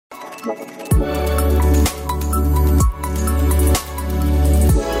Hello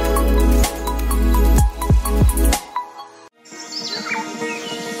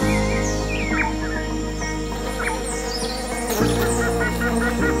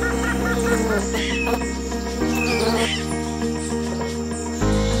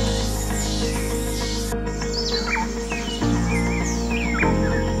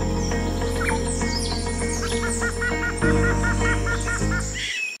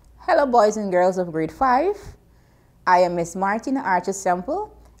boys and girls of grade 5. I am Miss Martina Archer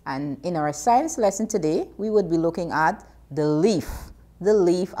Semple, and in our science lesson today we would be looking at the leaf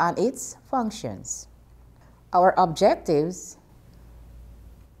and its functions. Our objectives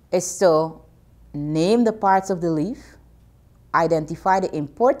is to name the parts of the leaf, identify the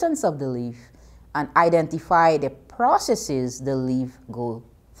importance of the leaf, and identify the processes the leaf go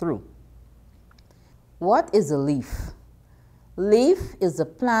through. What is a leaf? Leaf is a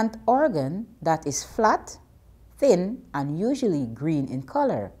plant organ that is flat, thin, and usually green in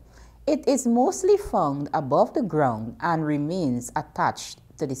color. It is mostly found above the ground and remains attached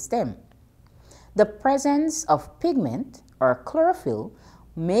to the stem. The presence of pigment or chlorophyll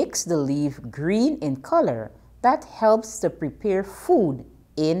makes the leaf green in color that helps to prepare food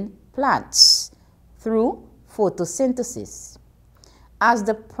in plants through photosynthesis. As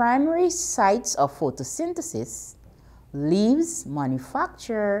the primary sites of photosynthesis, leaves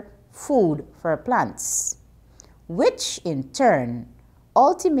manufacture food for plants, which in turn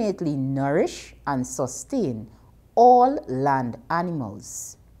ultimately nourish and sustain all land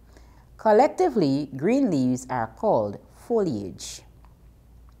animals. Collectively, green leaves are called foliage.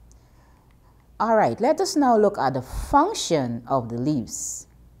 All right, let us now look at the function of the leaves.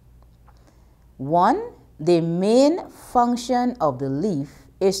 1. The main function of the leaf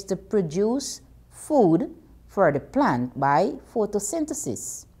is to produce food for the plant by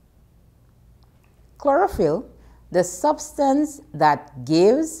photosynthesis. Chlorophyll, the substance that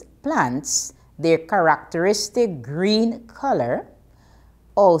gives plants their characteristic green color,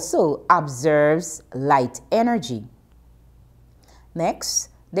 also absorbs light energy. Next,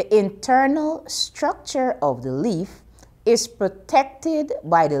 the internal structure of the leaf is protected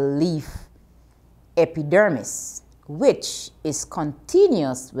by the leaf epidermis, which is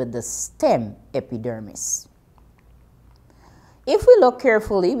continuous with the stem epidermis. If we look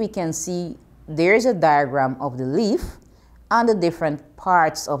carefully, we can see there's a diagram of the leaf and the different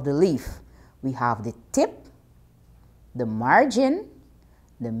parts of the leaf. We have the tip, the margin,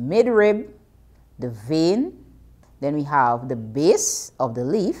 the midrib, the vein, then we have the base of the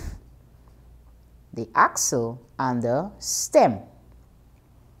leaf, the axil, and the stem.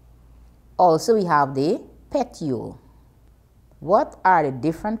 Also, we have the petiole. What are the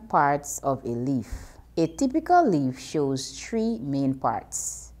different parts of a leaf? A typical leaf shows 3 main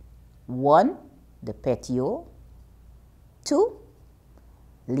parts. 1. The petiole. 2.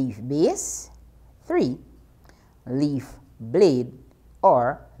 Leaf base. 3. Leaf blade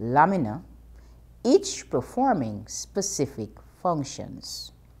or lamina, each performing specific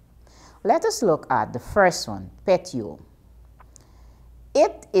functions. Let us look at the first one, petiole.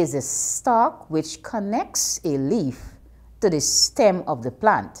 It is a stalk which connects a leaf to the stem of the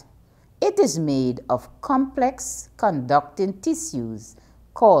plant. It is made of complex conducting tissues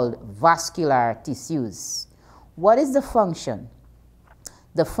called vascular tissues. What is the function?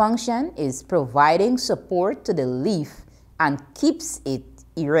 The function is providing support to the leaf and keeps it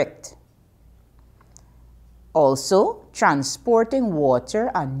erect. Also, transporting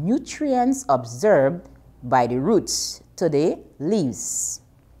water and nutrients absorbed by the roots to the leaves.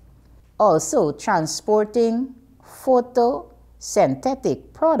 Also, transporting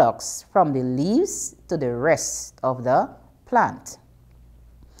photosynthetic products from the leaves to the rest of the plant.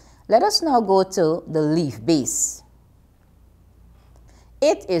 Let us now go to the leaf base.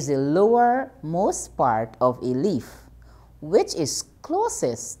 It is the lowermost part of a leaf, which is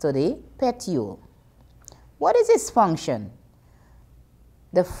closest to the petiole. What is its function?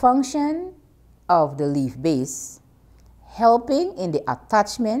 The function of the leaf base, helping in the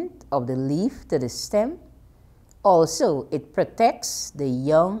attachment of the leaf to the stem. Also, it protects the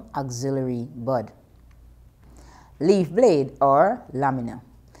young axillary bud. Leaf blade or lamina.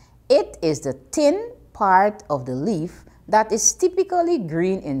 It is the thin part of the leaf that is typically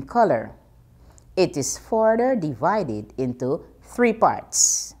green in color. It is further divided into 3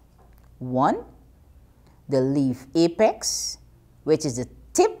 parts. 1. The leaf apex, which is the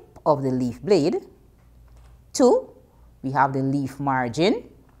tip of the leaf blade. 2. We have the leaf margin,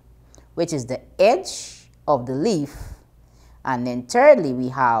 which is the edge of the leaf. And then thirdly, we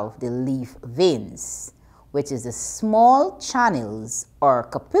have the leaf veins, which is the small channels or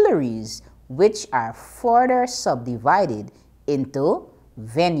capillaries which are further subdivided into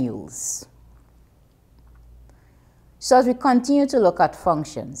venules. So as we continue to look at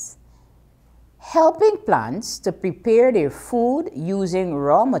functions, helping plants to prepare their food using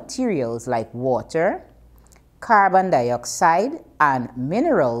raw materials like water, carbon dioxide, and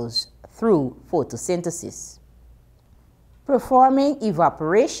minerals through photosynthesis. Performing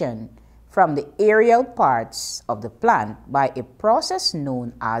evaporation from the aerial parts of the plant by a process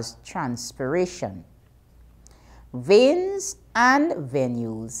known as transpiration. Veins and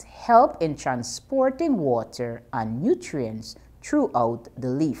venules help in transporting water and nutrients throughout the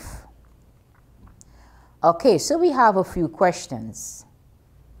leaf. Okay, so we have a few questions.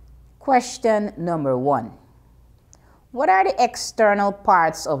 Question number 1. What are the external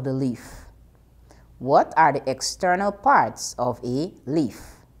parts of the leaf? What are the external parts of a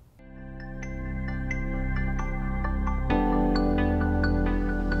leaf?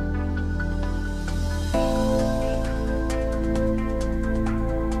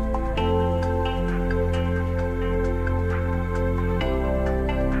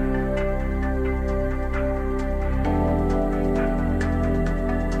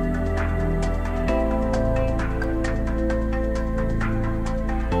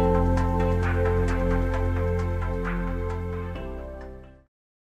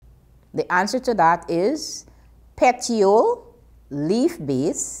 The answer to that is petiole, leaf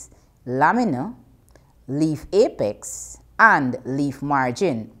base, lamina, leaf apex, and leaf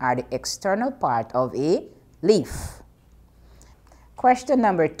margin are the external part of a leaf. Question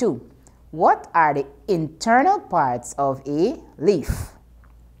number 2. What are the internal parts of a leaf?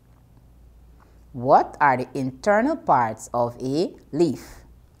 What are the internal parts of a leaf?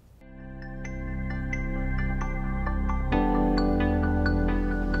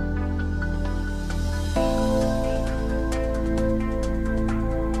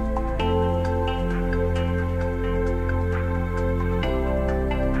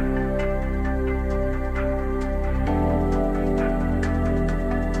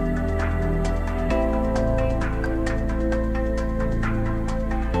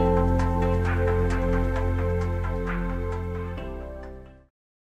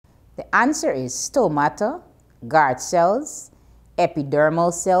 The answer is stomata, guard cells,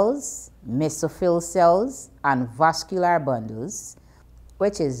 epidermal cells, mesophyll cells, and vascular bundles,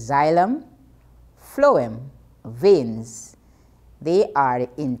 which is xylem, phloem, veins. They are the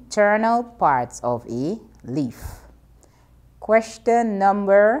internal parts of a leaf. Question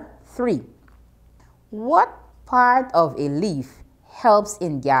number 3. What part of a leaf helps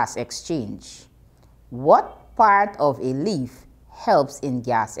in gas exchange? What part of a leaf helps in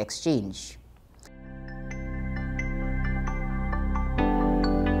gas exchange?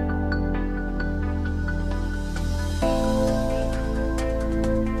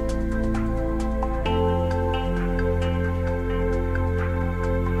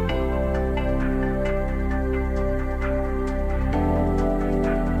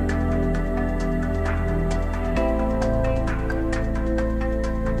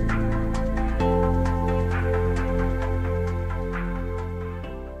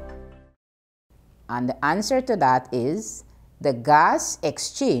 And the answer to that is the gas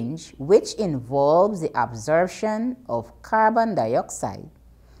exchange, which involves the absorption of carbon dioxide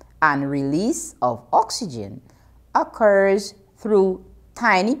and release of oxygen, occurs through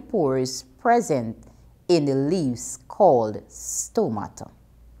tiny pores present in the leaves called stomata.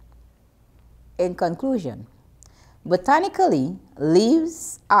 In conclusion, botanically,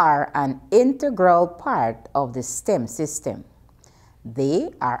 leaves are an integral part of the stem system. They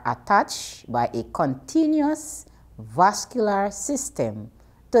are attached by a continuous vascular system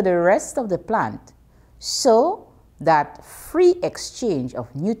to the rest of the plant so that free exchange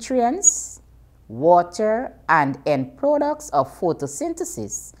of nutrients, water, and end products of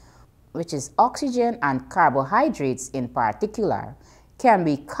photosynthesis, which is oxygen and carbohydrates in particular, can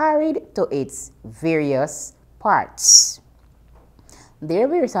be carried to its various parts. There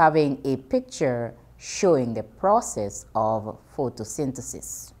we are having a picture showing the process of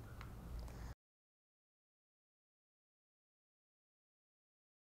photosynthesis.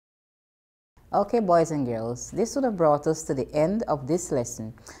 Okay, boys and girls, this would have brought us to the end of this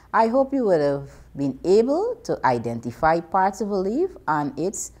lesson. I hope you would have been able to identify parts of a leaf and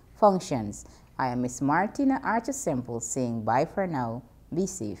its functions. I am Miss Martina Archer Semple saying bye for now. Be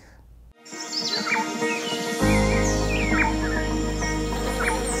safe.